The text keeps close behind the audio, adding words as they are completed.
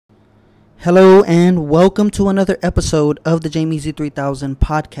Hello and welcome to another episode of the Jameezy 3000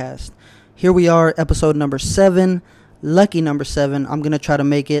 podcast. Here we are, episode number 7, lucky number 7. I'm going to try to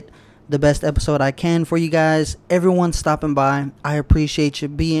make it the best episode I can for you guys. Everyone stopping by, I appreciate you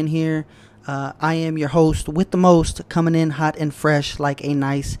being here. I am your host with the most, coming in hot and fresh like a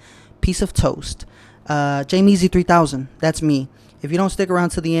nice piece of toast. Jameezy 3000, that's me. If you don't stick around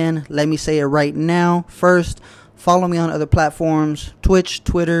to the end, let me say it right now. First, follow me on other platforms, Twitch,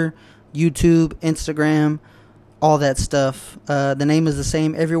 Twitter, YouTube, Instagram, all that stuff. The name is the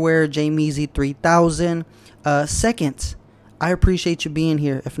same everywhere, Jameezy 3000. Second, I appreciate you being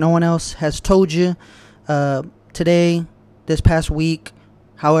here. If no one else has told you today, this past week,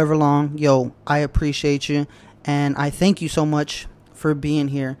 however long, I appreciate you. And I thank you so much for being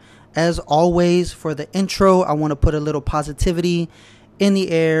here. As always, for the intro, I want to put a little positivity in the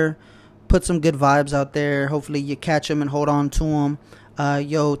air, put some good vibes out there. Hopefully you catch them and hold on to them.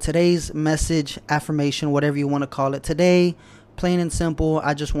 Today's message, affirmation, whatever you want to call it. Today, plain and simple,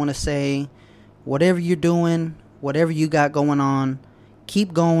 I just want to say, whatever you're doing, whatever you got going on,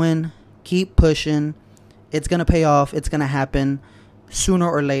 keep going, keep pushing. It's going to pay off. It's going to happen sooner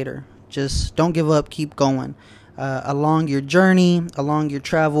or later. Just don't give up. Keep going. Along your journey, along your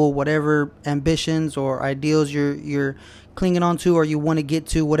travel, whatever ambitions or ideals you're clinging on to or you want to get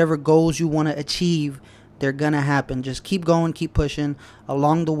to, whatever goals you want to achieve, they're going to happen. Just keep going, keep pushing.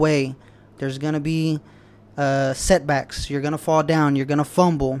 Along the way, there's going to be setbacks. You're going to fall down. You're going to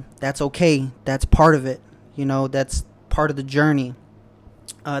fumble. That's okay. That's part of it. That's part of the journey.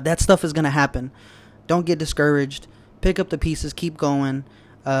 That stuff is going to happen. Don't get discouraged. Pick up the pieces. Keep going.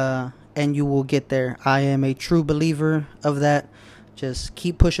 And you will get there. I am a true believer of that. Just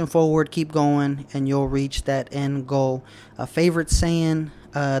keep pushing forward. Keep going. And you'll reach that end goal. A favorite saying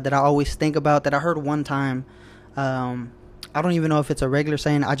that I always think about that I heard one time. I don't even know if it's a regular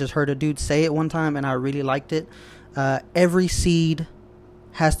saying. I just heard a dude say it one time and I really liked it. Every seed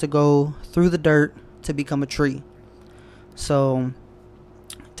has to go through the dirt to become a tree. So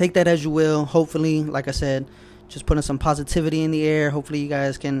take that as you will. Hopefully, like I said, just putting some positivity in the air. Hopefully you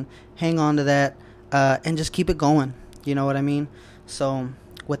guys can hang on to that and just keep it going. You know what I mean? So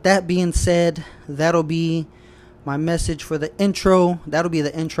with that being said, that'll be my message for the intro. That'll be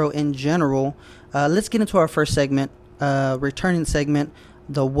the intro in general. Let's get into our first segment, returning segment,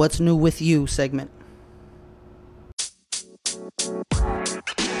 the What's New With You segment.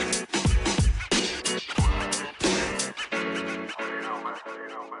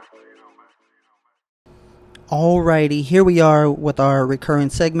 Alrighty, here we are with our recurring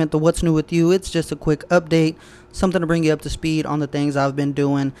segment, the What's New With You. It's just a quick update, something to bring you up to speed on the things I've been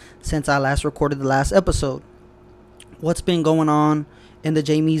doing since I last recorded the last episode. What's been going on in the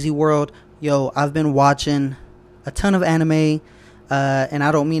Jameezy world? I've been watching a ton of anime, and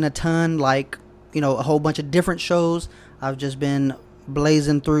I don't mean a ton like, a whole bunch of different shows. I've just been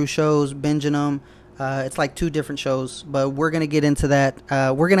blazing through shows, binging them. It's like 2 different shows, but we're going to get into that.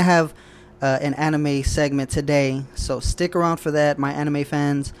 We're going to have an anime segment today, so stick around for that, my anime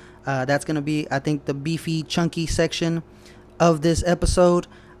fans. That's going to be, I think, the beefy, chunky section of this episode.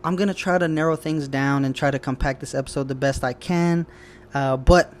 I'm going to try to narrow things down and try to compact this episode the best I can,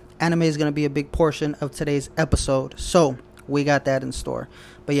 but anime is going to be a big portion of today's episode, so we got that in store.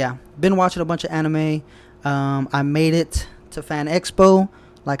 But yeah, been watching a bunch of anime. I made it to Fan Expo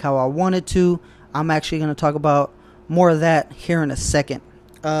like how I wanted to. I'm actually going to talk about more of that here in a second.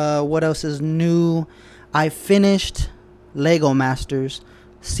 What else is new? I finished Lego Masters.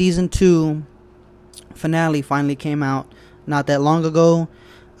 Season 2 finale finally came out not that long ago.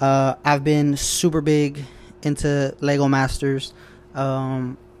 I've been super big into Lego Masters.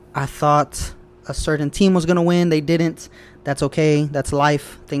 I thought a certain team was going to win. They didn't. That's okay. That's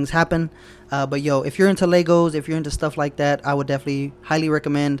life. Things happen. But if you're into Legos, if you're into stuff like that, I would definitely highly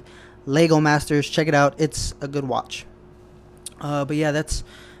recommend Lego Masters. Check it out. It's a good watch. But yeah, that's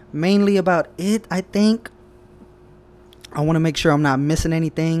mainly about it, I think. I want to make sure I'm not missing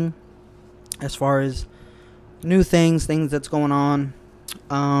anything as far as new things that's going on.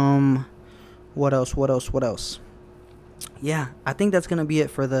 What else? Yeah, I think that's going to be it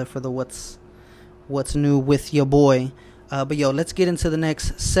for the what's new with your boy. But let's get into the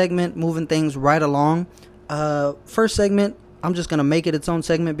next segment, moving things right along. First segment, I'm just going to make it its own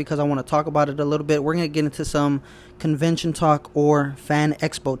segment because I want to talk about it a little bit. We're going to get into some convention talk or Fan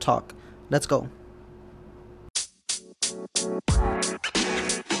Expo talk. Let's go.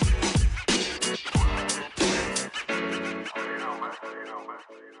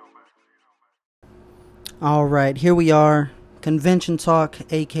 All right, here we are. Convention talk,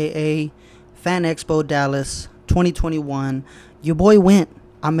 aka Fan Expo Dallas 2021. Your boy went.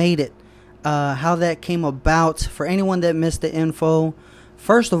 I made it. how that came about. For anyone that missed the info,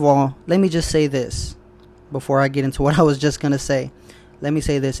 first of all, let me just say this before I get into what I was just going to say. Let me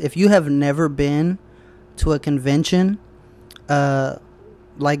say this. If you have never been to a convention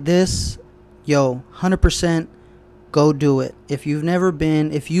like this, 100% go do it. If you've never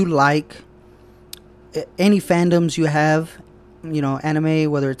been, if you like any fandoms you have, anime,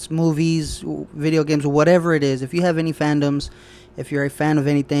 whether it's movies, video games, whatever it is, if you have any fandoms, if you're a fan of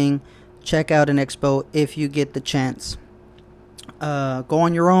anything, check out an expo if you get the chance. Go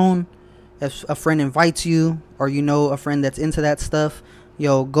on your own. If a friend invites you, or a friend that's into that stuff,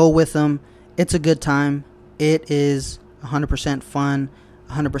 go with them. It's a good time. It is 100% fun,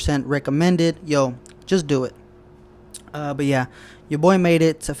 100% recommended. Just do it. But yeah, your boy made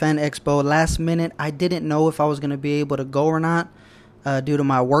it to Fan Expo last minute. I didn't know if I was going to be able to go or not due to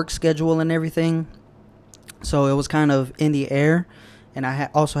my work schedule and everything. So it was kind of in the air. And I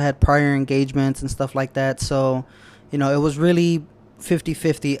also had prior engagements and stuff like that. So, it was really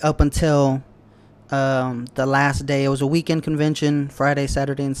 50-50 up until the last day. It was a weekend convention, Friday,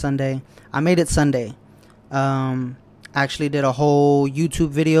 Saturday, and Sunday. I made it Sunday. Actually did a whole YouTube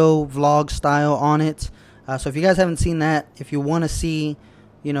video, vlog style on it. So if you guys haven't seen that, if you want to see,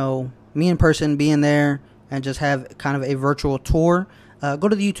 me in person being there and just have kind of a virtual tour, go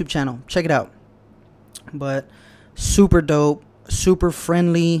to the YouTube channel. Check it out. But super dope, super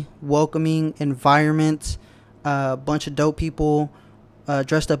friendly, welcoming environment. A bunch of dope people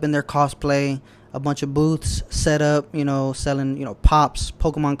dressed up in their cosplay. A bunch of booths set up, selling, pops,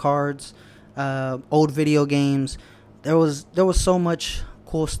 Pokemon cards, old video games. There was so much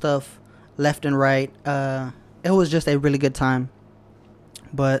cool stuff left and right. It was just a really good time.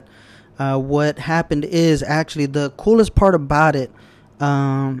 But what happened is actually the coolest part about it.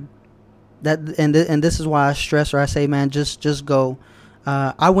 And this is why I stress, or I say, man, just go.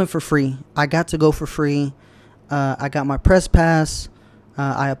 I went for free. I got to go for free. I got my press pass.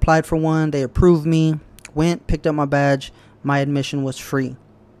 I applied for one. They approved me. Went, picked up my badge. My admission was free,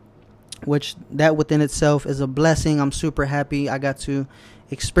 which that within itself is a blessing. I'm super happy I got to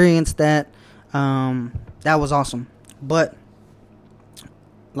experience that. That was awesome. But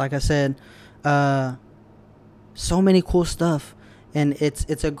like I said, so many cool stuff, and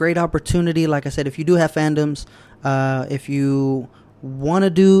it's a great opportunity. Like I said, if you do have fandoms, if you want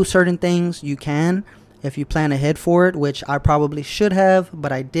to do certain things, you can. If you plan ahead for it, which I probably should have,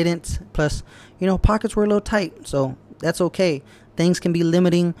 but I didn't. Plus, pockets were a little tight, so that's okay. Things can be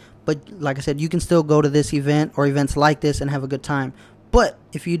limiting, but like I said, you can still go to this event or events like this and have a good time. But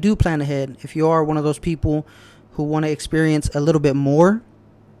if you do plan ahead, if you are one of those people who want to experience a little bit more,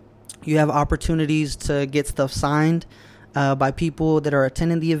 you have opportunities to get stuff signed by people that are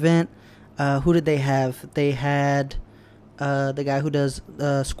attending the event. Who did they have? They had the guy who does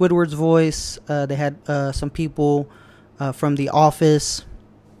Squidward's voice. They had some people from The Office.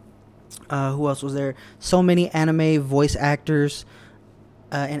 Who else was there? So many anime voice actors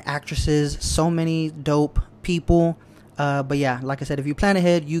and actresses. So many dope people. But yeah, like I said, if you plan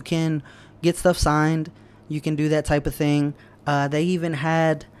ahead, you can get stuff signed. You can do that type of thing. They even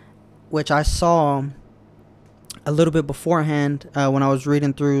had, which I saw a little bit beforehand when I was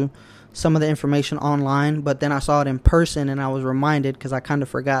reading through some of the information online, but then I saw it in person and I was reminded because I kind of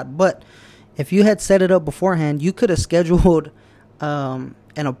forgot. But if you had set it up beforehand, you could have scheduled an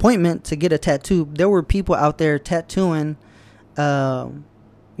appointment to get a tattoo. There were people out there tattooing, at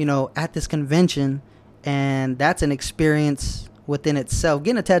this convention, and that's an experience within itself.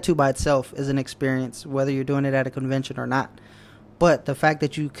 Getting a tattoo by itself is an experience, whether you're doing it at a convention or not. But the fact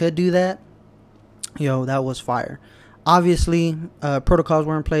that you could do that, that was fire. Obviously, protocols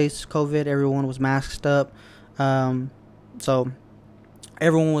were in place. COVID, everyone was masked up. So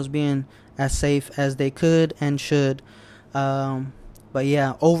everyone was being as safe as they could and should. But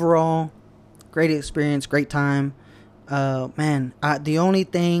yeah, overall, great experience, great time. The only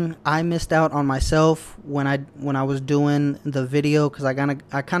thing I missed out on myself when I was doing the video, because I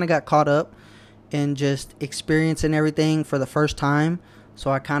kind of got caught up in just experiencing everything for the first time.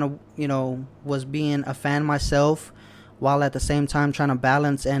 So I kind of, was being a fan myself, while at the same time trying to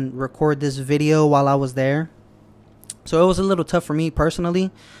balance and record this video while I was there. So it was a little tough for me personally.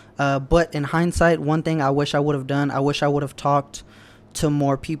 But in hindsight, one thing I wish I would have done, I wish I would have talked to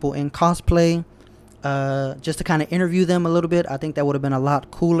more people in cosplay, just to kind of interview them a little bit. I think that would have been a lot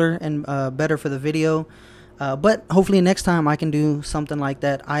cooler and better for the video. But hopefully next time I can do something like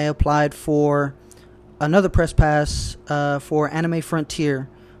that. I applied for another press pass for Anime Frontier.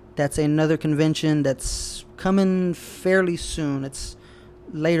 That's another convention that's coming fairly soon. It's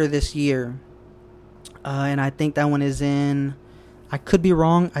later this year. And I think that one is in, I could be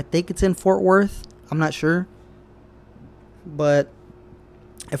wrong. I think it's in Fort Worth. I'm not sure. But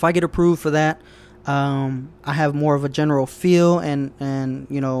if I get approved for that, I have more of a general feel, and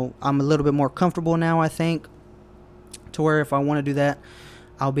I'm a little bit more comfortable now, I think, to where if I want to do that,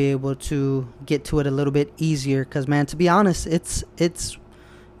 I'll be able to get to it a little bit easier. Because, man, to be honest, it's at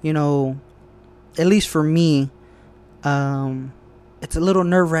least for me, it's a little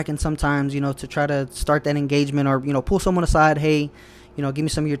nerve-wracking sometimes, to try to start that engagement, or, pull someone aside. Hey, give me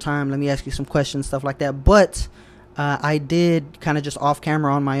some of your time. Let me ask you some questions, stuff like that. But I did kind of just off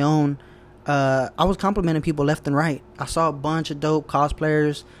camera on my own. I was complimenting people left and right. I saw a bunch of dope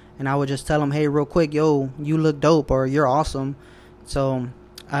cosplayers, and I would just tell them, hey, real quick, yo, you look dope, or you're awesome. So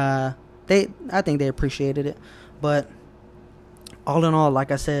I think they appreciated it. But all in all,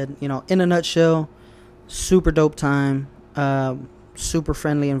 like I said, in a nutshell, super dope time, super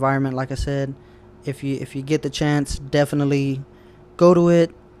friendly environment. Like I said, if you get the chance, definitely go to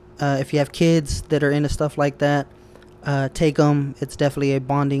it. If you have kids that are into stuff like that, take them. It's definitely a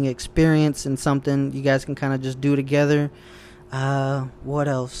bonding experience and something you guys can kind of just do together. What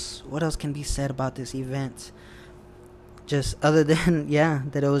else can be said about this event? Just other than,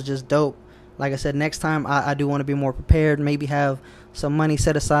 that it was just dope. Like I said, next time I do want to be more prepared, maybe have some money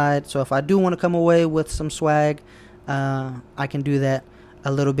set aside. So if I do want to come away with some swag, I can do that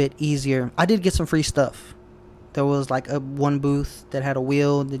a little bit easier. I did get some free stuff. There was like one booth that had a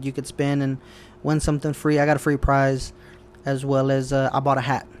wheel that you could spin and win something free. I got a free prize, as well as I bought a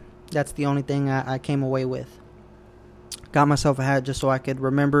hat. That's the only thing I came away with. Got myself a hat just so I could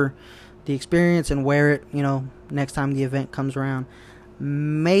remember the experience and wear it, next time the event comes around.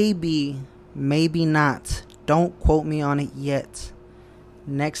 Maybe not. Don't quote me on it yet.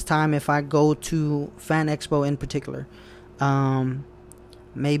 Next time, if I go to Fan Expo in particular,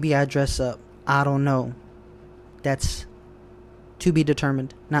 maybe I dress up. I don't know. That's to be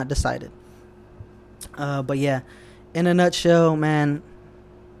determined, not decided. But yeah, in a nutshell, man,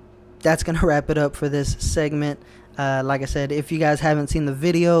 that's going to wrap it up for this segment. Like I said, if you guys haven't seen the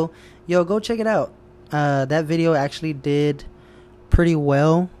video, go check it out. That video actually did pretty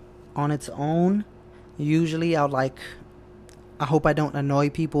well on its own. Usually I hope I don't annoy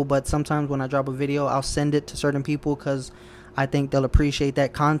people, but sometimes when I drop a video, I'll send it to certain people because I think they'll appreciate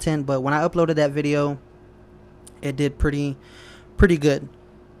that content. But when I uploaded that video, it did pretty good.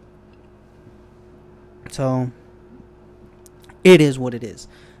 So it is what it is.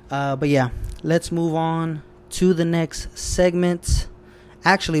 But yeah, let's move on to the next segment.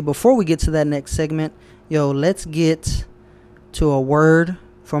 Actually, before we get to that next segment, let's get to a word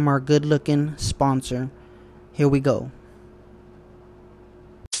from our good-looking sponsor. Here we go.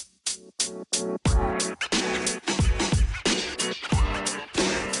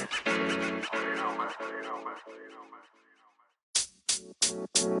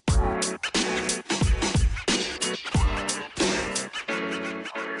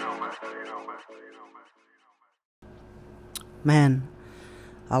 Man,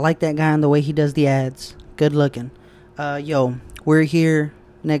 I like that guy and the way he does the ads. Good looking. We're here.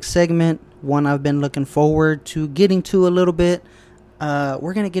 Next segment, one I've been looking forward to getting to a little bit.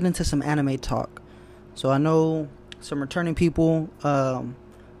 We're going to get into some anime talk. So I know some returning people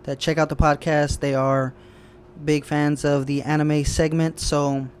that check out the podcast. They are big fans of the anime segment.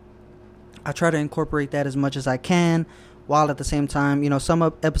 So I try to incorporate that as much as I can, while at the same time, some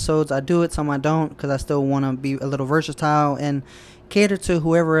episodes I do it, some I don't, because I still want to be a little versatile and cater to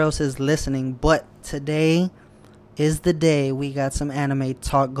whoever else is listening. But today is the day we got some anime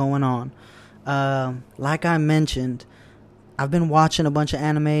talk going on. Like I mentioned, I've been watching a bunch of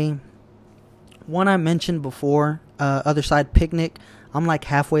anime. One I mentioned before, Other Side Picnic. I'm like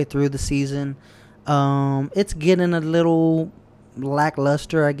halfway through the season. It's getting a little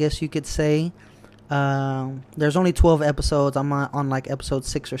lackluster, I guess you could say. There's only 12 episodes. I'm on like episode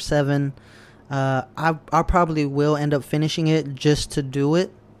 6 or 7. I probably will end up finishing it just to do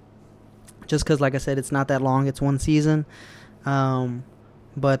it. Just because, like I said, it's not that long. It's one season.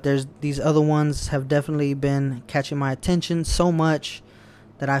 But there's these other ones have definitely been catching my attention so much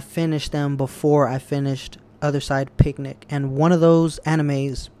that I finished them before I finished Other Side Picnic. And one of those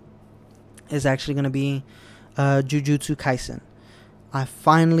animes is actually going to be Jujutsu Kaisen. I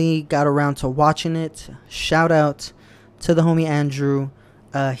finally got around to watching it. Shout out to the homie Andrew.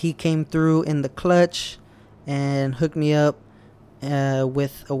 He came through in the clutch and hooked me up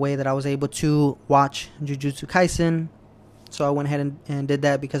with a way that I was able to watch Jujutsu Kaisen. So I went ahead and did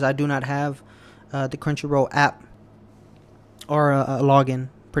that because I do not have the Crunchyroll app or a login,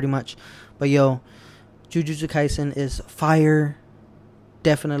 pretty much. But Jujutsu Kaisen is fire.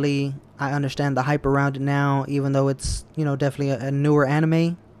 definitely, I understand the hype around it now, even though it's, definitely a newer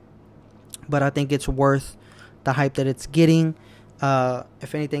anime. But I think it's worth the hype that it's getting.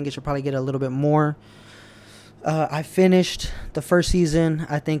 If anything, it should probably get a little bit more. I finished the first season.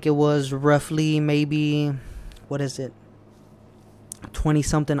 I think it was roughly maybe, 20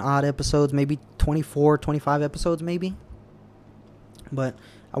 something odd episodes, maybe 24, 25 episodes maybe. But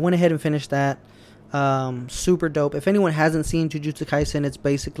I went ahead and finished that. Super dope. If anyone hasn't seen Jujutsu Kaisen, it's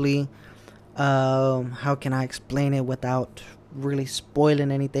basically, how can I explain it without really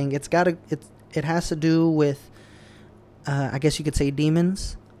spoiling anything? It has to do with, I guess you could say,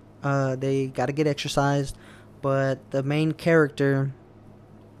 demons. They got to get exorcised, but the main character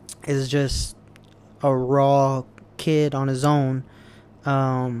is just a raw kid on his own.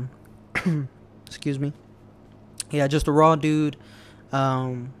 Excuse me. Yeah, just a raw dude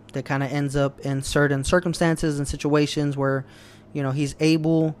that kind of ends up in certain circumstances and situations where, he's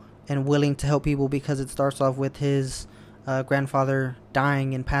able and willing to help people, because it starts off with his grandfather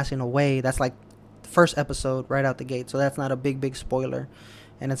dying and passing away. That's like the first episode right out the gate. So that's not a big spoiler.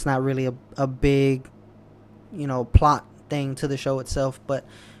 And it's not really a big, plot thing to the show itself. But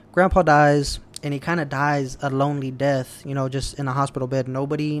grandpa dies, and he kind of dies a lonely death, just in a hospital bed.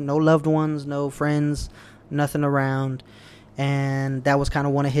 Nobody, no loved ones, no friends, nothing around. And that was kind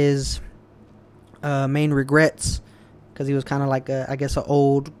of one of his main regrets, because he was kind of like I guess an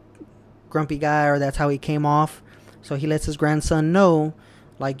old grumpy guy, or that's how he came off. So he lets his grandson know,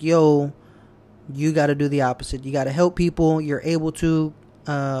 like, yo, you got to do the opposite. You got to help people. You're able to.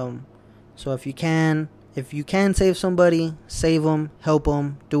 So if you can save somebody, save them, help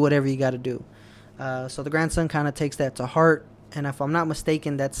them, do whatever you got to do. So the grandson kind of takes that to heart. And if I'm not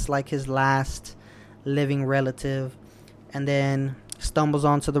mistaken, that's like his last living relative. And then stumbles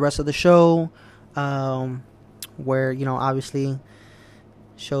onto the rest of the show, where, obviously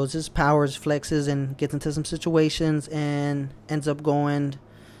shows his powers, flexes, and gets into some situations, and ends up going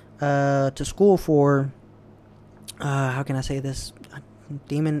to school for, how can I say this,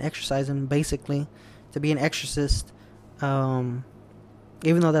 demon exorcising, basically, to be an exorcist. Even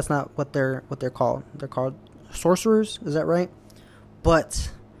though that's not what they're called. They're called sorcerers, is that right?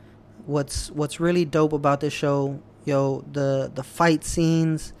 But what's really dope about this show, the fight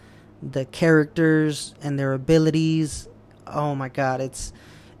scenes, the characters and their abilities, oh my god, it's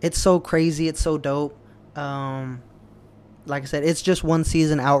so crazy, it's so dope. Like I said, it's just one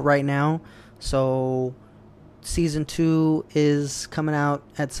season out right now, so season 2 is coming out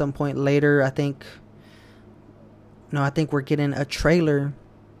at some point later. I think we're getting a trailer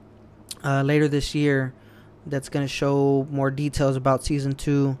later this year that's going to show more details about season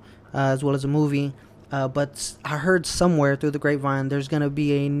 2, as well as a movie. But I heard somewhere through the grapevine there's going to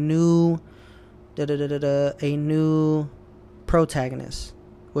be a new protagonist.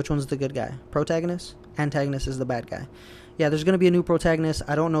 Which one's the good guy? Protagonist? Antagonist is the bad guy. Yeah, there's going to be a new protagonist.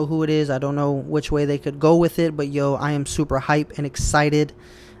 I don't know who it is. I don't know which way they could go with it. But, I am super hype and excited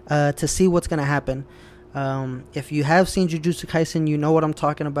to see what's going to happen. If you have seen Jujutsu Kaisen, you know what I'm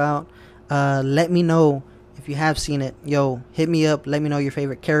talking about. Let me know if you have seen it. Hit me up. Let me know your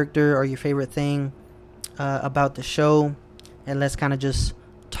favorite character or your favorite thing about the show. And let's kind of just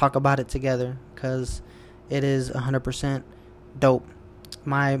talk about it together, because it is 100% dope.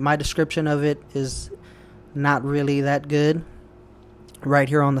 My description of it is not really that good right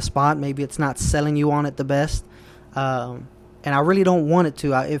here on the spot. Maybe it's not selling you on it the best. And I really don't want it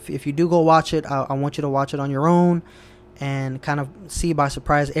to. If you do go watch it, I want you to watch it on your own and kind of see by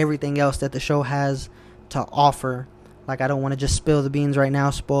surprise everything else that the show has to offer. Like, I don't want to just spill the beans right now,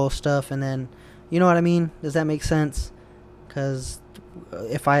 spoil stuff, and then, you know what I mean? Does that make sense? Because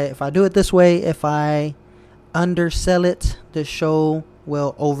if I do it this way, if I undersell it, the show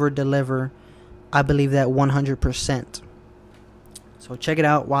will over-deliver. I believe that 100%. So check it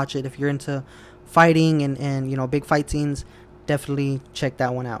out, watch it. If you're into fighting and big fight scenes, definitely check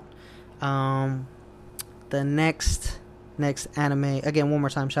that one out. The next anime, again, one more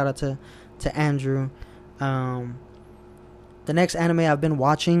time, shout out to Andrew. The next anime I've been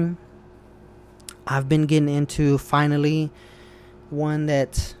watching, I've been getting into, finally, one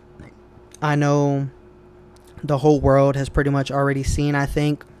that I know the whole world has pretty much already seen, I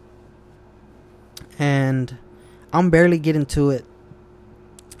think. And I'm barely getting to it.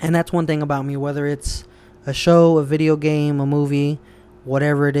 And that's one thing about me, whether it's a show, a video game, a movie,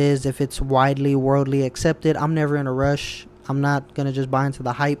 whatever it is, if it's widely worldly accepted, I'm never in a rush. I'm not going to just buy into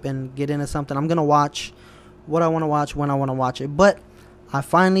the hype and get into something. I'm going to watch what I want to watch when I want to watch it. But I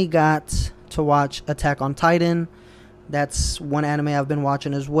finally got to watch Attack on Titan. That's one anime I've been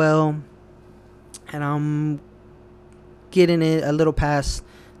watching as well. And I'm getting it a little past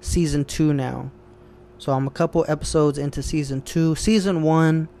season 2 now. So I'm a couple episodes into season 2. Season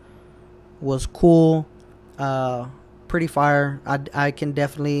 1 was cool, pretty fire. I can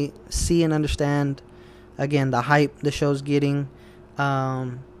definitely see and understand, again, the hype the show's getting.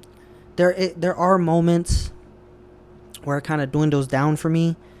 There are moments where it kind of dwindles down for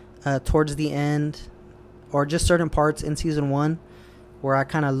me towards the end, or just certain parts in season 1 where I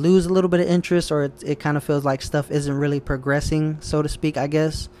kind of lose a little bit of interest, or it kind of feels like stuff isn't really progressing, so to speak, I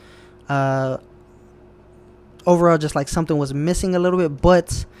guess. Overall, just like something was missing a little bit,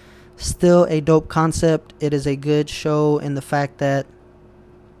 but still a dope concept. It is a good show in the fact that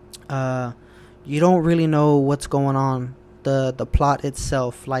you don't really know what's going on, the plot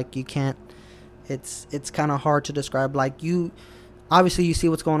itself. Like, you can't, it's kind of hard to describe. Like, you obviously you see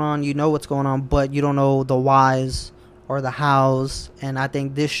what's going on, you know what's going on, but you don't know the whys or the hows. And I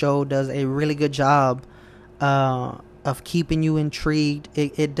think this show does a really good job of keeping you intrigued.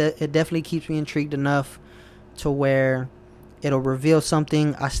 It definitely keeps me intrigued enough to where it'll reveal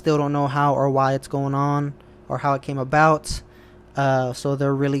something. I still don't know how or why it's going on or how it came about. So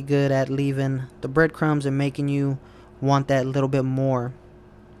they're really good at leaving the breadcrumbs and making you want that little bit more.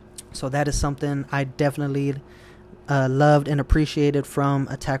 So that is something I definitely loved and appreciated from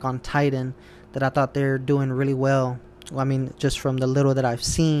Attack on Titan, that I thought they're doing really well. I mean, just from the little that I've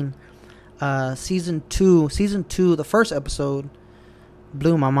seen. Season 2, the first episode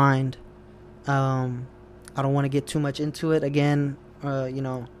blew my mind. I don't want to get too much into it. Again,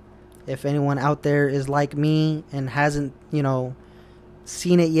 if anyone out there is like me and hasn't,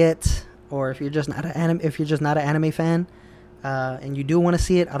 seen it yet, or if you're just not an anime fan, and you do want to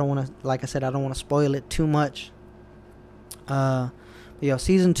see it, I don't want to, like I said, I don't want to spoil it too much.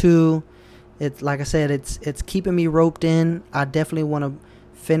 Season 2, it's like I said, it's keeping me roped in. I definitely want to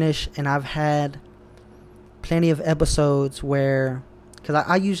finish, and I've had plenty of episodes where, because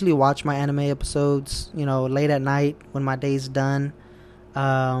I usually watch my anime episodes, late at night when my day's done.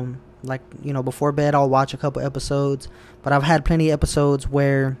 Before bed, I'll watch a couple episodes. But I've had plenty of episodes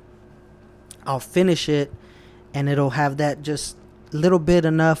where I'll finish it, and it'll have that just little bit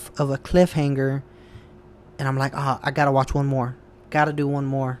enough of a cliffhanger, and I'm like, I gotta watch one more. Gotta do one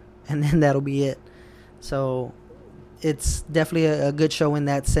more. And then that'll be it. So it's definitely a good show in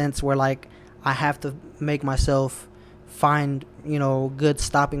that sense, where, like, I have to make myself find good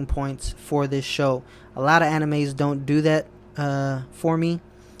stopping points for this show. A lot of animes don't do that for me,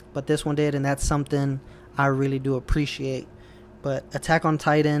 but this one did, and that's something I really do appreciate. But Attack on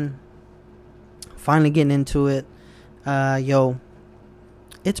Titan, finally getting into it,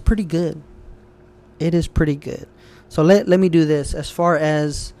 it's pretty good. It is pretty good. So let me do this. As far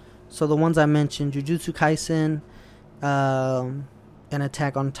as, so the ones I mentioned, Jujutsu Kaisen, and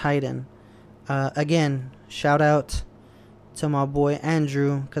Attack on Titan. Again, shout out to my boy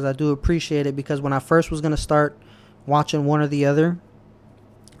Andrew, because I do appreciate it, because when I first was going to start watching one or the other,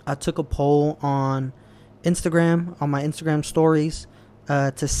 I took a poll on Instagram, on my Instagram stories,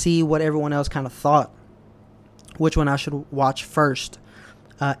 to see what everyone else kind of thought, which one I should watch first.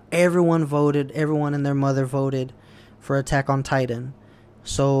 Everyone and their mother voted for Attack on Titan.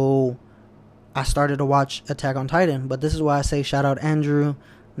 So I started to watch Attack on Titan. But this is why I say shout out Andrew,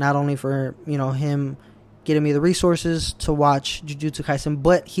 not only for, him getting me the resources to watch Jujutsu Kaisen,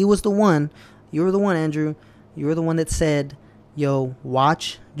 but he was the one, you were the one, Andrew, you were the one that said,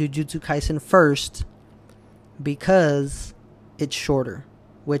 watch Jujutsu Kaisen first, because it's shorter,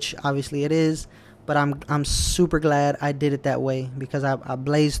 which obviously it is, but I'm super glad I did it that way, because I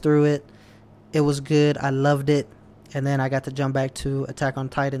blazed through it. It was good. I loved it. And then I got to jump back to Attack on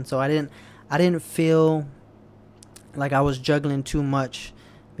Titan. So I didn't feel like I was juggling too much,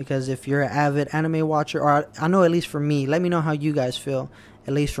 because if you're an avid anime watcher, or I know, at least for me, let me know how you guys feel.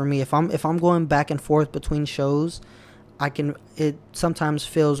 At least for me, if I'm going back and forth between shows, it sometimes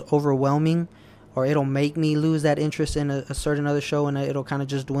feels overwhelming, or it'll make me lose that interest in a certain other show, and it'll kind of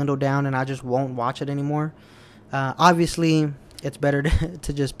just dwindle down, and I just won't watch it anymore. Obviously, it's better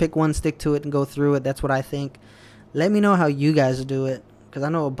to just pick one, stick to it, and go through it. That's what I think. Let me know how you guys do it, because I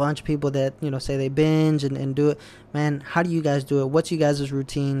know a bunch of people that, say they binge and do it. Man, how do you guys do it? What's you guys'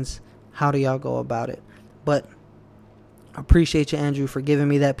 routines? How do y'all go about it? But I appreciate you, Andrew, for giving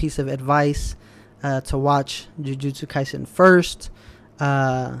me that piece of advice to watch Jujutsu Kaisen first.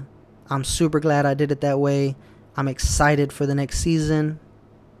 I'm super glad I did it that way. I'm excited for the next season.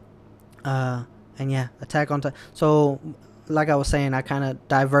 And yeah, Attack on Titan. So, like I was saying, I kind of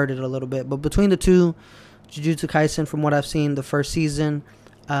diverted a little bit. But between the two, Jujutsu Kaisen, from what I've seen, the first season,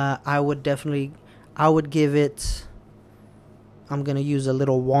 I would give it, I'm going to use a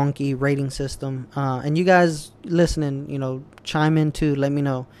little wonky rating system. And you guys listening, chime in too. Let me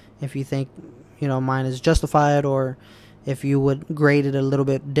know if you think, mine is justified or if you would grade it a little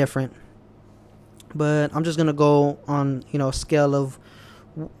bit different. But I'm just going to go on, a scale of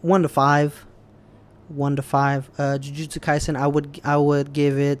 1 to 5. 1 to 5. Jujutsu Kaisen, I would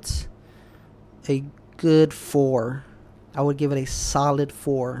give it a good 4. I would give it a solid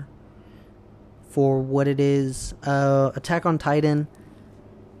 4 for what it is. Attack on Titan,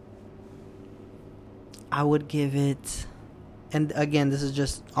 I would give it, and again, this is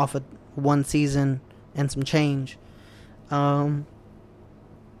just off of one season and some change. I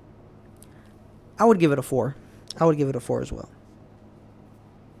would give it a 4. I would give it a 4 as well.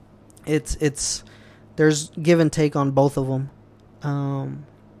 It's there's give and take on both of them.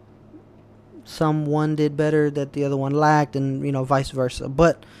 Some one did better that the other one lacked, and vice versa.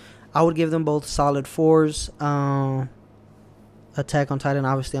 But I would give them both solid 4s. Attack on Titan,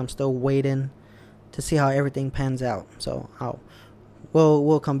 obviously, I'm still waiting to see how everything pans out. So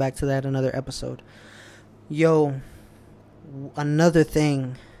we'll come back to that another episode. Yo, another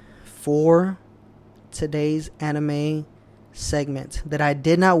thing for today's anime segment that I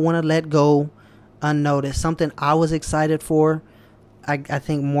did not want to let go unnoticed. Something I was excited for, I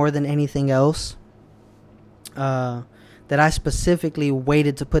think more than anything else. That I specifically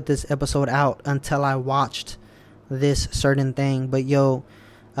waited to put this episode out until I watched this certain thing. But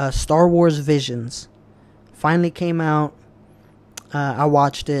Star Wars Visions finally came out. I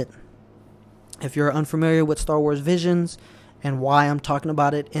watched it. If you're unfamiliar with Star Wars Visions and why I'm talking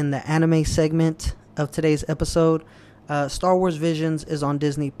about it in the anime segment of today's episode, Star Wars Visions is on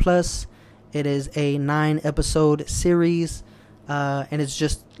Disney Plus. It is a 9-episode series, and it's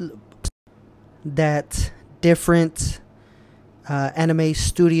just that different anime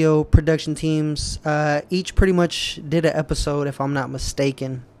studio production teams each pretty much did an episode, if I'm not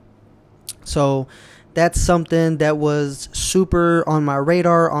mistaken. So that's something that was super on my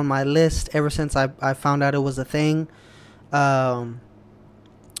radar, on my list ever since I found out it was a thing. But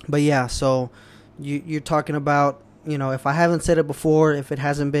yeah, so you're talking about, if I haven't said it before, if it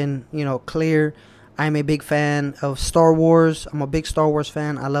hasn't been, clear, I'm a big fan of Star Wars. I'm a big Star Wars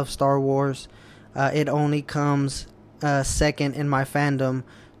fan. I love Star Wars. It only comes second in my fandom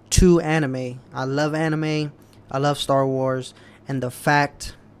to anime. I love anime. I love Star Wars. And the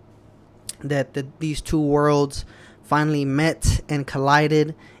fact that these two worlds finally met and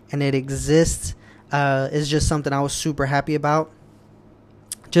collided and it exists is just something I was super happy about.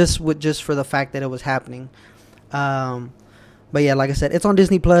 Just for the fact that it was happening. But yeah, like I said, it's on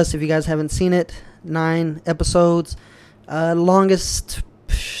Disney Plus. If you guys haven't seen it, 9 episodes. Longest,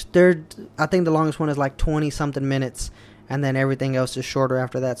 I think the longest one is like 20 something minutes, and then everything else is shorter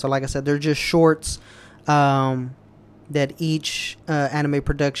after that. So like I said, they're just shorts that each anime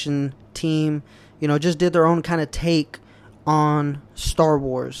production team, just did their own kind of take on Star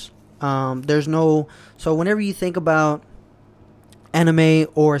Wars. So whenever you think about anime,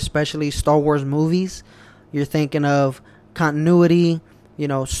 or especially Star Wars movies, you're thinking of continuity,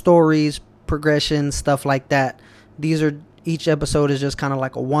 stories, progression, stuff like that. Each episode is just kind of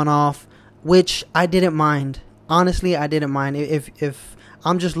like a one-off, which I didn't mind. Honestly, I didn't mind. If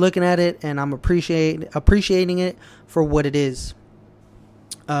I'm just looking at it and I'm appreciating it for what it is.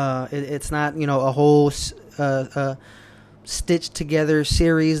 It's not, a whole stitched together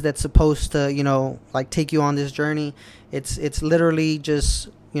series that's supposed to, take you on this journey. It's literally just,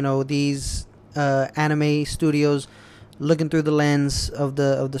 these anime studios looking through the lens of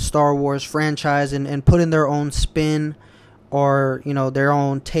the Star Wars franchise and putting their own spin or their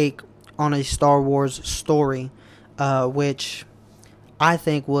own take on a Star Wars story, which I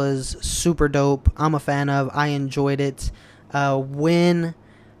think was super dope. I'm a fan of. I enjoyed it. When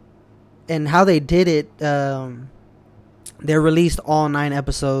and how they did it, they released all 9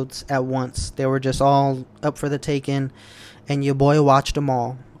 episodes at once. They were just all up for the taking, and your boy watched them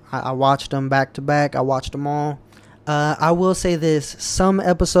all. I watched them back to back. I watched them all. I will say this. Some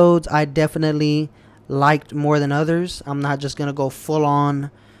episodes I definitely liked more than others. I'm not just going to go full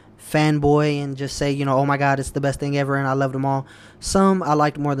on fanboy and just say, oh my God, it's the best thing ever and I loved them all. Some I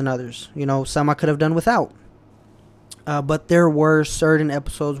liked more than others. Some I could have done without. But there were certain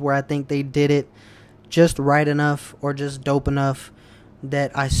episodes where I think they did it just right enough or just dope enough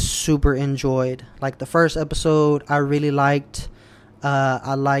that I super enjoyed. Like the first episode I really liked.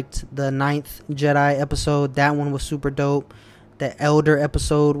 I liked the 9th Jedi episode. That one was super dope. The Elder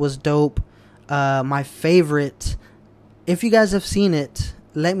episode was dope. My favorite, if you guys have seen it,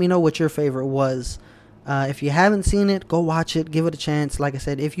 let me know what your favorite was. If you haven't seen it, go watch it. Give it a chance. Like I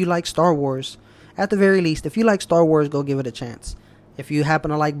said, if you like Star Wars, at the very least, if you like Star Wars, go give it a chance. If you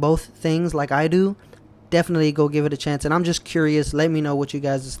happen to like both things like I do, definitely go give it a chance. And I'm just curious, let me know what you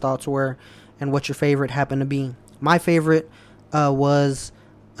guys' thoughts were and what your favorite happened to be. My favorite was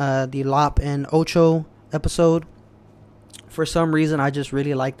the Lop and Ocho episode. For some reason, I just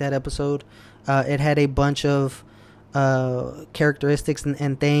really liked that episode. It had a bunch of characteristics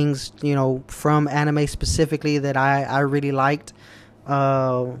and things, you know, from anime specifically that I really liked.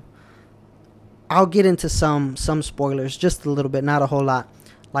 I'll get into some spoilers, just a little bit, not a whole lot.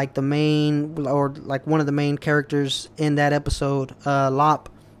 Like the main, or like one of the main characters in that episode, Lop,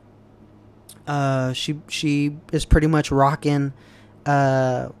 she is pretty much rocking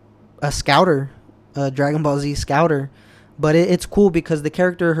a scouter, a Dragon Ball Z scouter. But it's cool because the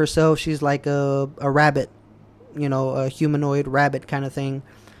character herself, she's like a rabbit, you know, a humanoid rabbit kind of thing.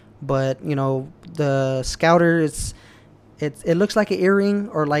 But, you know, the scouter, it looks like an earring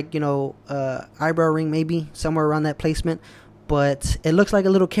or like, you know, eyebrow ring maybe, somewhere around that placement. But it looks like a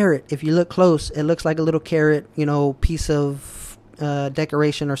little carrot. If you look close, it looks like a little carrot, you know, piece of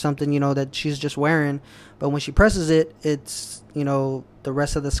decoration or something, you know, that she's just wearing. But when she presses it, it's, you know, the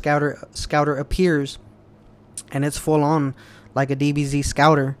rest of the scouter appears. And it's full on like a DBZ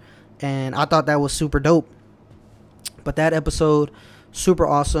scouter. And I thought that was super dope. But that episode, super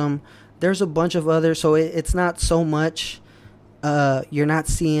awesome. There's a bunch of others. So it's not so much. You're not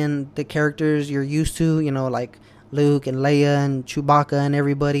seeing the characters you're used to, you know, like Luke and Leia and Chewbacca and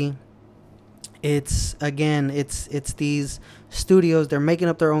everybody. It's these studios. They're making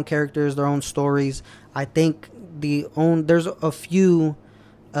up their own characters, their own stories. I think there's a few.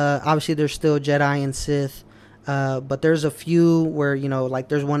 Obviously, there's still Jedi and Sith. But there's a few where, you know, like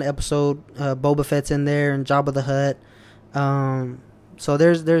there's one episode, Boba Fett's in there and Jabba the Hutt. So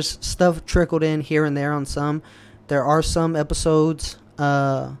there's stuff trickled in here and there on some. There are some episodes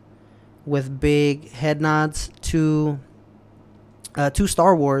with big head nods to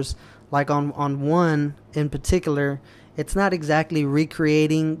Star Wars. Like on one in particular, it's not exactly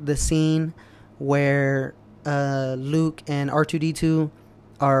recreating the scene where Luke and R2-D2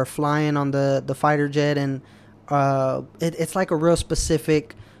 are flying on the fighter jet, and it's like a real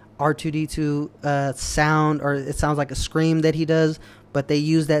specific R2-D2 sound, or it sounds like a scream that he does, but they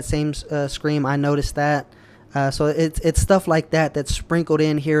use that same scream. I noticed that. So it's stuff like that that's sprinkled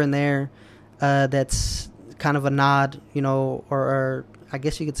in here and there. That's kind of a nod, you know, or I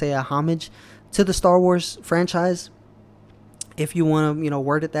guess you could say a homage to the Star Wars franchise, if you want to, you know,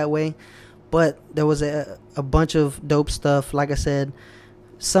 word it that way. But there was a bunch of dope stuff. Like I said,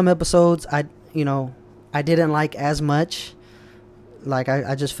 some episodes I didn't like as much. Like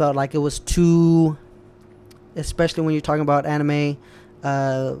I just felt like it was too, especially when you're talking about anime,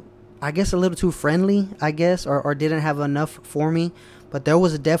 I guess a little too friendly, I guess, or didn't have enough for me. But there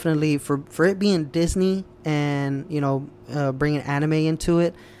was definitely, for it being Disney and, you know, bringing anime into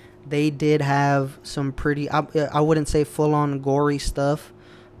it, they did have some pretty, I wouldn't say full-on gory stuff,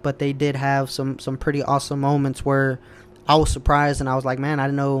 but they did have some pretty awesome moments where I was surprised and I was like, man, I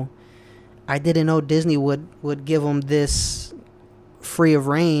didn't know Disney would give them this free of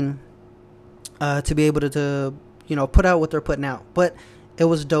reign to be able to, you know, put out what they're putting out. But it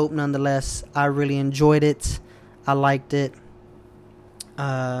was dope nonetheless. I really enjoyed it. I liked it.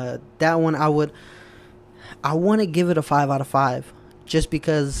 That one I want to give it a 5 out of 5, just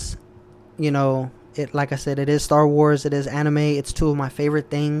because, you know, it, like I said, it is Star Wars, it is anime, it's two of my favorite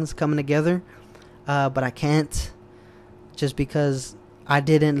things coming together. But I can't, just because I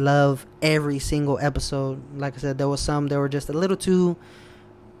didn't love every single episode. Like I said, there was some that were just a little too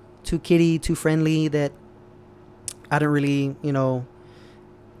kiddie, too friendly, that I didn't really, you know,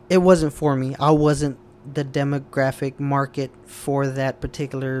 it wasn't for me. I wasn't the demographic market for that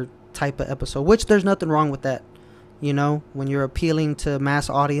particular type of episode, which there's nothing wrong with that. You know, when you're appealing to mass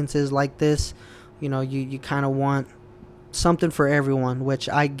audiences like this, you know, you kind of want something for everyone, which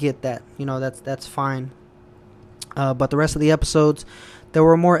I get that, you know, that's fine. But the rest of the episodes, there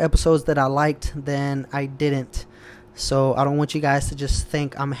were more episodes that I liked than I didn't. So I don't want you guys to just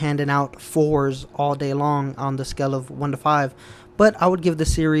think I'm handing out 4s all day long on the scale of 1 to 5. But I would give the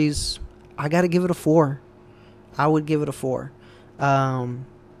series, I got to give it a 4. I would give it a 4.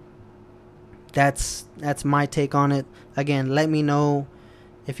 That's my take on it. Again, let me know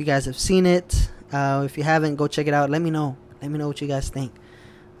if you guys have seen it. If you haven't, go check it out. Let me know. Let me know what you guys think.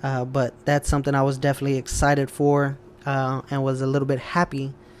 But that's something I was definitely excited for, and was a little bit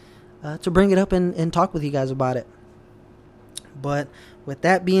happy to bring it up and talk with you guys about it. But with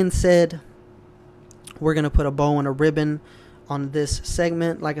that being said, we're going to put a bow and a ribbon on this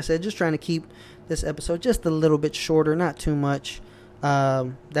segment. Like I said, just trying to keep this episode just a little bit shorter, not too much.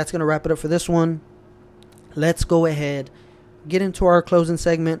 That's going to wrap it up for this one. Let's go ahead, get into our closing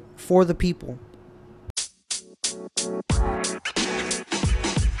segment for the people.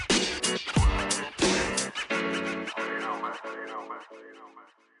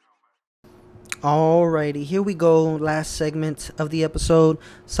 Alrighty, here we go. Last segment of the episode.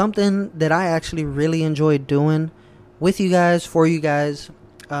 Something that I actually really enjoyed doing with you guys, for you guys.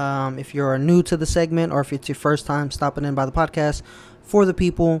 If you're new to the segment, or if it's your first time stopping in by the podcast, for the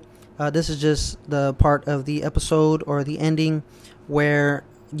people, this is just the part of the episode or the ending where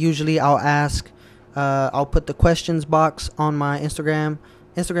usually I'll put the questions box on my Instagram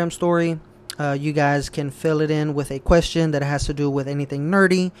story. You guys can fill it in with a question that has to do with anything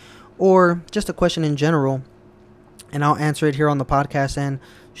nerdy, or just a question in general, and I'll answer it here on the podcast and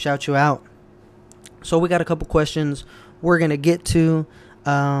shout you out. So we got a couple questions we're going to get to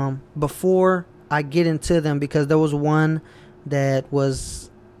before I get into them, because there was one that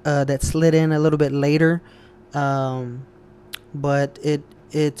was that slid in a little bit later, but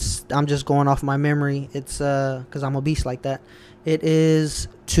it's I'm just going off my memory. It's because I'm a beast like that. It is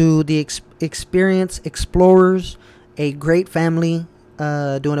to the Experience Explorers, a great family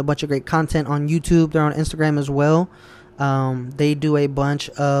doing a bunch of great content on YouTube. They're on Instagram as well. They do a bunch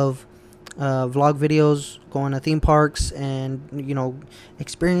of vlog videos, going to theme parks and,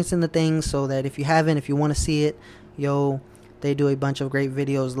 experiencing the things, so that if you want to see it, they do a bunch of great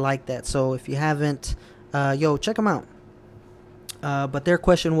videos like that. So if you haven't, check them out. But their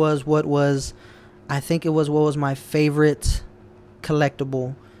question was, what was my favorite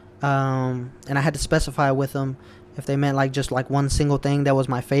collectible? And I had to specify with them if they meant just one single thing that was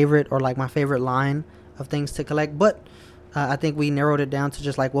my favorite, or my favorite line of things to collect. But I think we narrowed it down to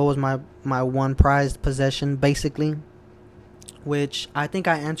just what was my one prized possession, basically, which I think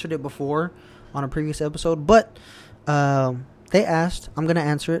I answered it before on a previous episode. But they asked, I'm going to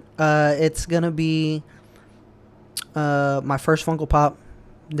answer it. It's going to be my first Funko Pop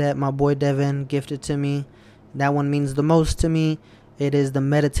that my boy Devin gifted to me. That one means the most to me. It is the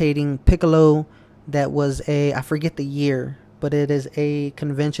Meditating Piccolo. That was I forget the year, but it is a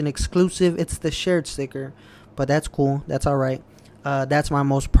convention exclusive. It's the shared sticker, but that's cool. That's all right. That's my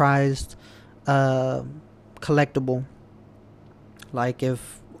most prized collectible.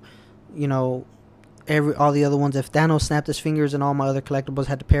 If all the other ones, if Thanos snapped his fingers and all my other collectibles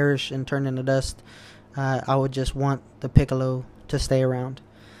had to perish and turn into dust, I would just want the Piccolo to stay around.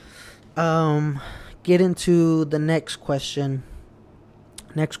 Get into the next question.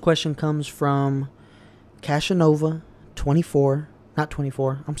 Next question comes from Casanova 24. Not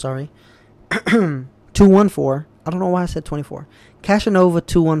 24. I'm sorry. 214. I don't know why I said 24. Casanova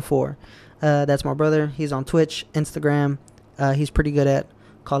 214. That's my brother. He's on Twitch, Instagram. He's pretty good at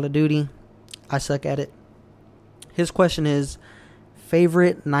Call of Duty. I suck at it. His question is,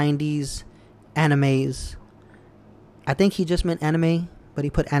 favorite 90s animes. I think he just meant anime, but he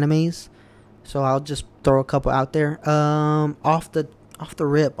put animes. So I'll just throw a couple out there. Off the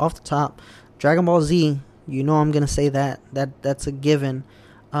top, Dragon Ball Z. I'm gonna say that's a given.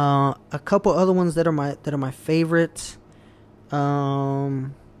 A couple other ones that are my favorites.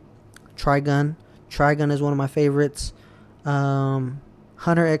 Trigun is one of my favorites.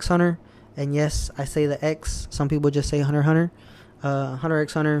 Hunter x Hunter, and yes, I say the X. Some people just say Hunter x Hunter. Hunter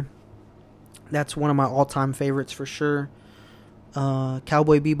x Hunter. That's one of my all-time favorites for sure.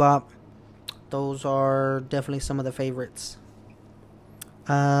 Cowboy Bebop. Those are definitely some of the favorites.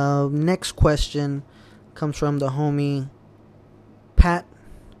 Next question comes from the homie Pat,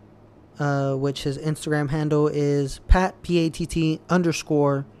 which his Instagram handle is Pat, PATT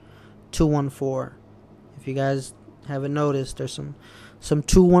 _214. If you guys haven't noticed, there's some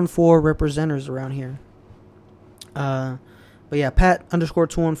 214 representers around here. But yeah, Pat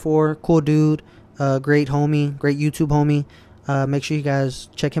 _214, cool dude, great homie, great YouTube homie. Make sure you guys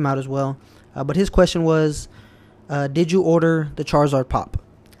check him out as well. But his question was, did you order the Charizard Pop?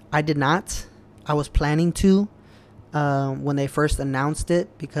 I did not. I was planning to when they first announced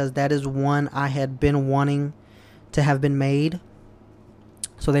it, because that is one I had been wanting to have been made.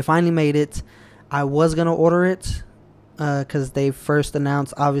 So they finally made it. I was going to order it because they first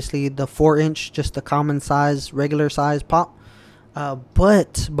announced, obviously, the 4-inch, just the common size, regular size Pop.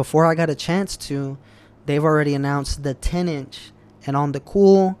 But before I got a chance to, they've already announced the 10-inch. And on the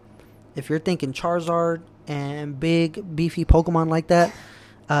cool, if you're thinking Charizard and big, beefy Pokemon like that,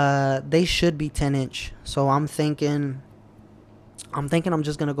 they should be 10-inch. So I'm thinking I'm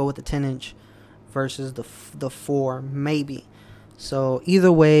just going to go with the 10-inch versus the 4, maybe. So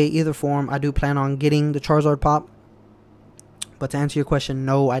either way, either form, I do plan on getting the Charizard Pop. But to answer your question,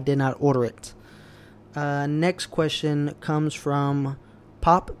 no, I did not order it. Next question comes from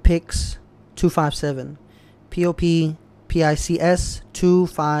PopPix257. POPPICS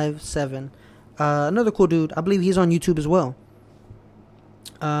 257. Another cool dude. I believe he's on YouTube as well.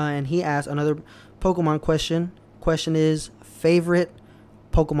 And he asked another Pokemon question. Question is, favorite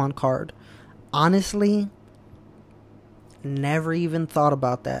Pokemon card? Honestly, never even thought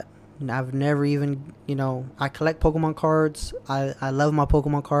about that. I've never even, I collect Pokemon cards. I love my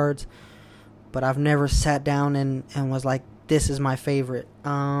Pokemon cards. But I've never sat down and was like, this is my favorite. If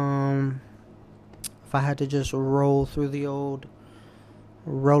I had to just roll through the old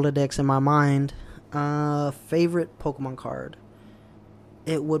Rolodex in my mind, favorite Pokemon card,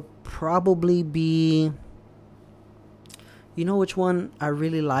 it would probably be, you know which one I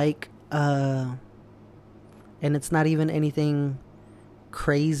really like, and it's not even anything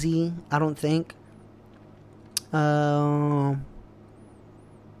crazy, I don't think. No.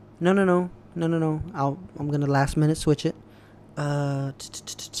 I'm gonna last minute switch it.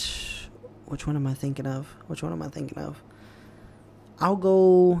 Which one am I thinking of? I'll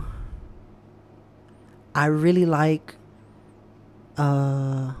go. I really like.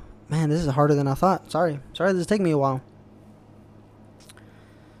 Man, this is harder than I thought. Sorry, this is taking me a while.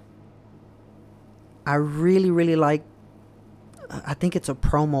 I really like. I think it's a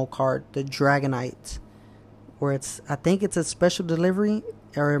promo card, the Dragonite, where I think it's a special delivery,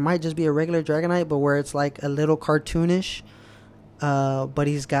 or it might just be a regular Dragonite, but where it's like a little cartoonish, but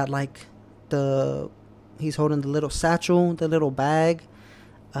he's got like he's holding the little satchel, the little bag.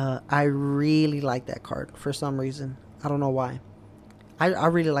 I really like that card for some reason. I don't know why. I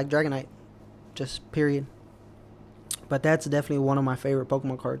really like Dragonite, just period. But that's definitely one of my favorite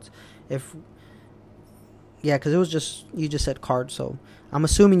Pokemon cards. Because it was just, you just said card, so I'm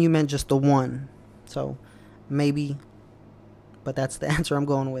assuming you meant just the one. So maybe, but that's the answer I'm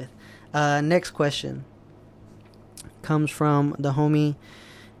going with. Next question comes from the homie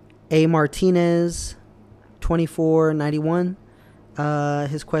A Martinez 2491.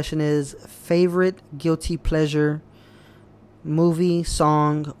 His question is, favorite guilty pleasure movie,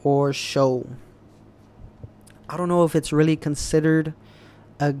 song, or show? I don't know if it's really considered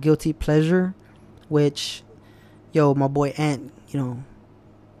a guilty pleasure, which, my boy Ant,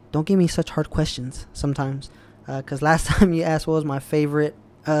 don't give me such hard questions sometimes. Because last time you asked what was my favorite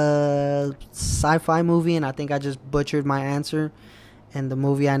sci-fi movie, and I think I just butchered my answer, and the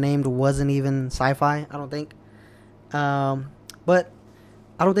movie I named wasn't even sci-fi, I don't think. But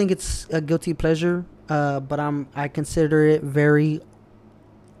I don't think it's a guilty pleasure, but I consider it very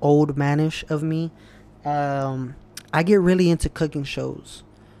old manish of me. I get really into cooking shows.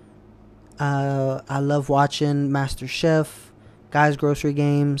 I love watching Master Chef, Guy's Grocery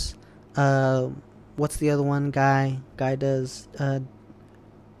Games. What's the other one? Guy does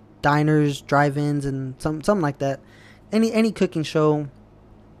diners, drive-ins, and something like that. Any cooking show,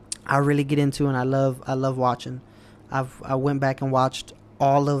 I really get into, and I love watching. I went back and watched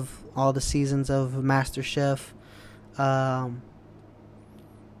all the seasons of Master Chef.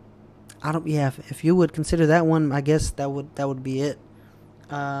 If you would consider that one, I guess that would be it.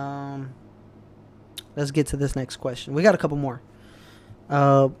 Let's get to this next question. We got a couple more.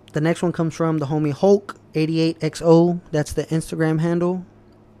 The next one comes from the homie Hulk88XO. That's the Instagram handle.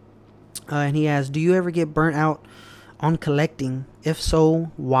 And he asks, do you ever get burnt out on collecting? If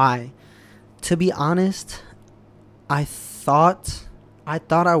so, why? To be honest, I thought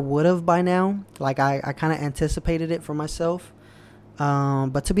I would have by now. Like, I kind of anticipated it for myself.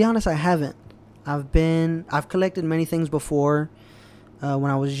 But to be honest, I haven't. I've collected many things before,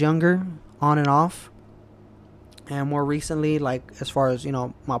 when I was younger, on and off. And more recently, like, as far as,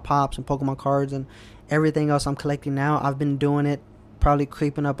 my Pops and Pokemon cards and everything else I'm collecting now, I've been doing it probably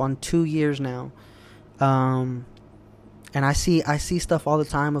creeping up on 2 years now. And I see stuff all the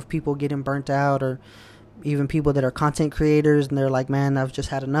time of people getting burnt out, or even people that are content creators, and they're like, man, I've just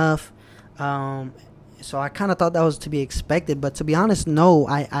had enough. So I kind of thought that was to be expected. But to be honest, no,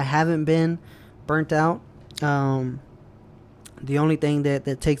 I haven't been burnt out. The only thing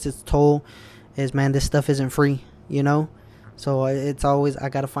that takes its toll is, man, this stuff isn't free, So it's always, I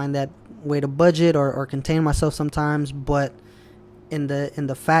got to find that way to budget or contain myself sometimes. But in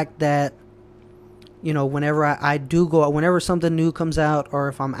the fact that, whenever I do go out, whenever something new comes out, or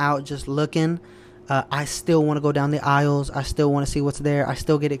if I'm out just looking, I still want to go down the aisles. I still want to see what's there. I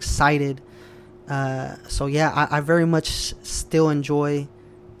still get excited. So yeah, I very much still enjoy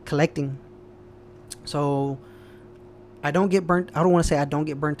collecting. So I don't want to say I don't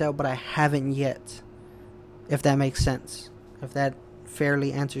get burnt out, but I haven't yet, if that makes sense, if that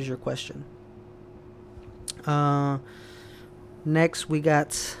fairly answers your question. Next we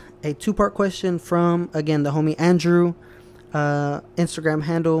got a two-part question from, again, the homie Andrew. Instagram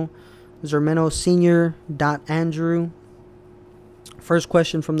handle, ZermenoSenior.Andrew. First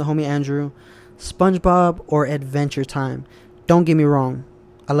question from the homie Andrew. SpongeBob or Adventure Time? Don't get me wrong.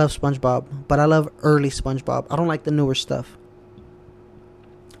 I love SpongeBob, but I love early SpongeBob. I don't like the newer stuff.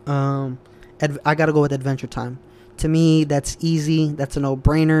 I gotta go with Adventure Time. To me, that's easy. That's a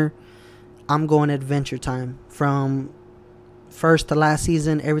no-brainer. I'm going Adventure Time. From first to last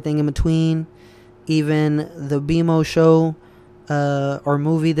season, everything in between, even the BMO show or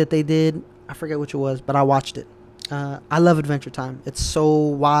movie that they did. I forget which it was, but I watched it. I love Adventure Time. It's so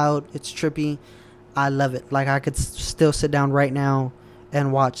wild. It's trippy. I love it. Like, I could still sit down right now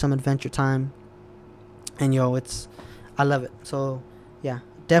and watch some Adventure Time. And, I love it. So, yeah,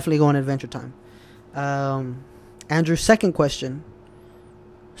 definitely going Adventure Time. Andrew's second question.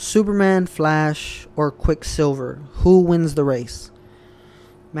 Superman, Flash, or Quicksilver? Who wins the race?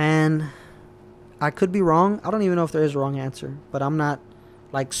 Man, I could be wrong. I don't even know if there is a wrong answer. But I'm not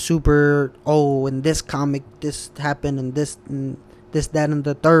like super, in this comic, this happened, and this, that, and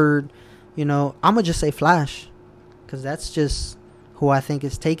the third. I'm going to just say Flash. Because that's just who I think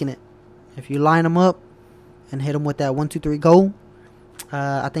is taking it. If you line them up and hit them with that 1, 2, 3, go,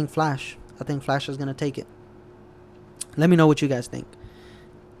 I think Flash. I think Flash is going to take it. Let me know what you guys think.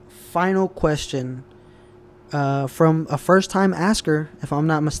 Final question from a first-time asker, if I'm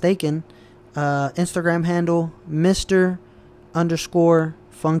not mistaken. Instagram handle,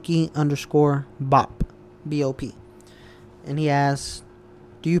 Mr_Funky_Bop, B-O-P. And he asks,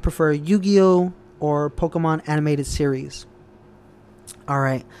 do you prefer Yu-Gi-Oh! Or Pokemon animated series?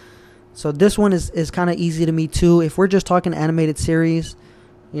 Alright. So this one is kind of easy to me too. If we're just talking animated series,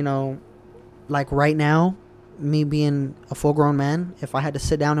 like right now, me being a full-grown man, if I had to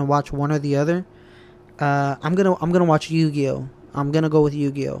sit down and watch one or the other, I'm gonna watch Yu-Gi-Oh. I'm gonna go with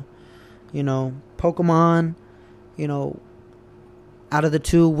Yu-Gi-Oh. Pokemon. Out of the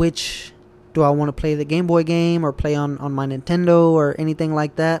two, which do I want to play, the Game Boy game or play on my Nintendo or anything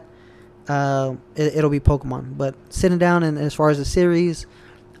like that? It'll be Pokemon. But sitting down and as far as the series,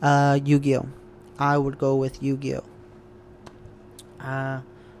 Yu-Gi-Oh. I would go with Yu-Gi-Oh.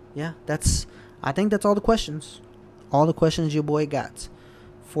 Yeah, I think that's all the questions. All the questions your boy got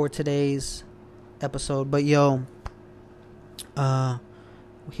for today's episode. But here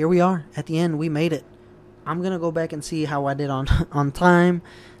we are at the end. We made it. I'm going to go back and see how I did on time.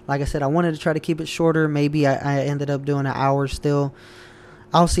 Like I said, I wanted to try to keep it shorter. Maybe I ended up doing an hour still.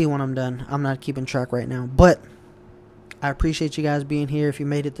 I'll see when I'm done. I'm not keeping track right now. But I appreciate you guys being here. If you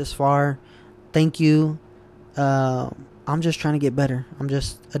made it this far, thank you. I'm just trying to get better. I'm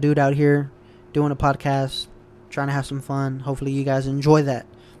just a dude out here doing a podcast, trying to have some fun. Hopefully you guys enjoy that.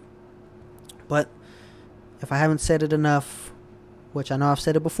 But if I haven't said it enough, which I know I've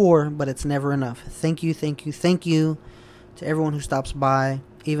said it before, but it's never enough. Thank you to everyone who stops by,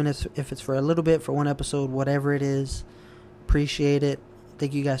 even if it's for a little bit, for one episode, whatever it is. Appreciate it.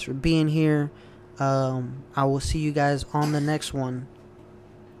 Thank you guys for being here. I will see you guys on the next one.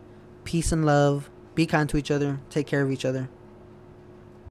 Peace and love. Be kind to each other. Take care of each other.